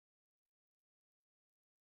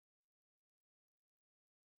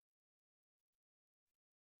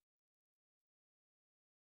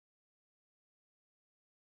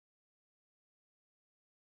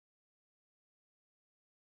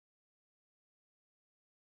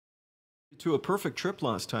to a perfect trip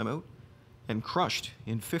last time out and crushed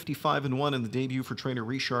in 55-1 in the debut for trainer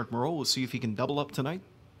Richard Moreau. We'll see if he can double up tonight.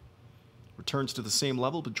 Returns to the same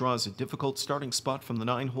level but draws a difficult starting spot from the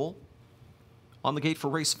 9 hole. On the gate for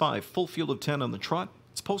race 5, full field of 10 on the trot.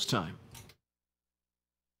 It's post time.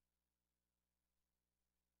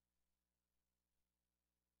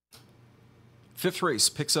 Fifth race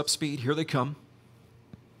picks up speed. Here they come.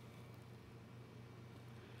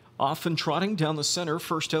 Off and trotting down the center.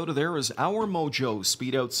 First out of there is Our Mojo.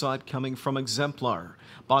 Speed outside coming from Exemplar.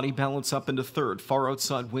 Body balance up into third. Far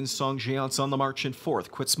outside Winsong Géant's on the march in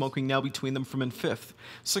fourth. Quit Smoking now between them from in fifth.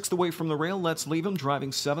 Sixth away from the rail. Let's Leave Him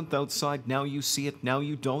driving seventh outside. Now You See It, Now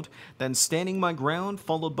You Don't. Then Standing My Ground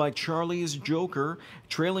followed by Charlie's Joker.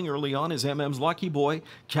 Trailing early on is MM's Lucky Boy.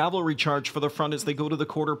 Cavalry Charge for the front as they go to the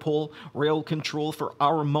quarter pole. Rail control for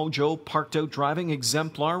Our Mojo. Parked out driving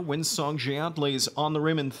Exemplar. Winsong Géant lays on the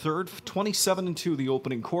rim in third. 27-2 the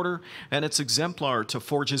opening quarter, and it's Exemplar to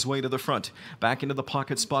forge his way to the front. Back into the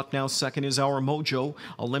pocket spot now. Second is Our Mojo.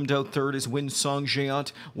 A limbed out third is Winsong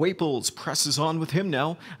Géant. Waples presses on with him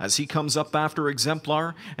now as he comes up after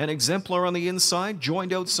Exemplar, and Exemplar on the inside,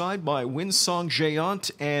 joined outside by Winsong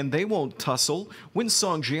Géant, and they won't tussle.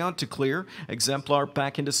 Winsong Géant to clear. Exemplar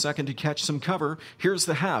back into second to catch some cover. Here's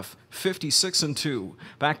the half. 56-2.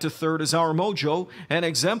 Back to third is Our Mojo, and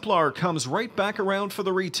Exemplar comes right back around for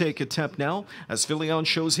the retake attempt now as Filion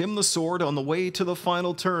shows him the sword on the way to the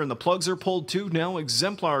final turn. The plugs are pulled too now.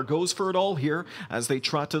 Exemplar goes for it all here as they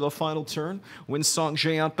trot to the final turn. Winsong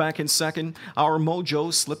Géant back in second. Our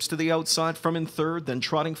Mojo slips to the outside from in third. Then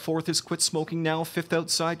trotting fourth is Quit Smoking now. Fifth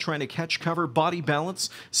outside trying to catch cover. Body balance.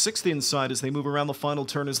 Sixth inside as they move around the final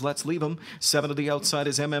turn is Let's Leave Him. Seven to the outside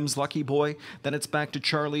is MM's Lucky Boy. Then it's back to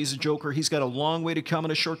Charlie's Joker. He's got a long way to come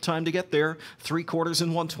and a short time to get there. 3/4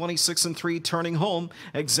 in 126-3 turning home.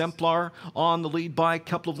 Exemplar on the lead by a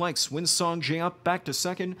couple of lengths. Winsong Géant back to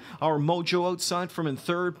second. Our Mojo outside from in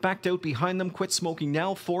third. Backed out behind them. Quit Smoking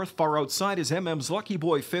now fourth. Far outside is MM's Lucky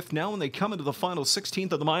Boy fifth now, and they come into the final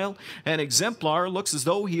 16th of the mile, and Exemplar looks as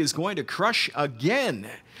though he is going to crush again.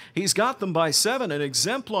 He's got them by 7, and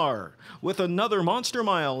Exemplar with another monster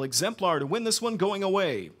mile. Exemplar to win this one going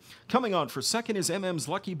away. Coming on for second is MM's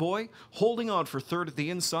Lucky Boy. Holding on for third at the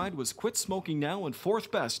inside was Quit Smoking now, and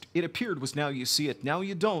fourth best, it appeared, was Now You See It, Now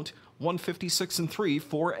You Don't. 156-3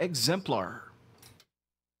 for Exemplar.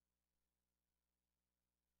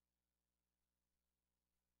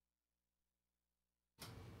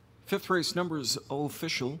 Fifth race numbers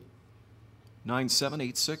official.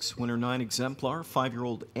 9786, winner 9 Exemplar,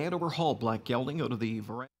 5-year-old Andover Hall Black Gelding out of the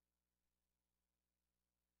Variety.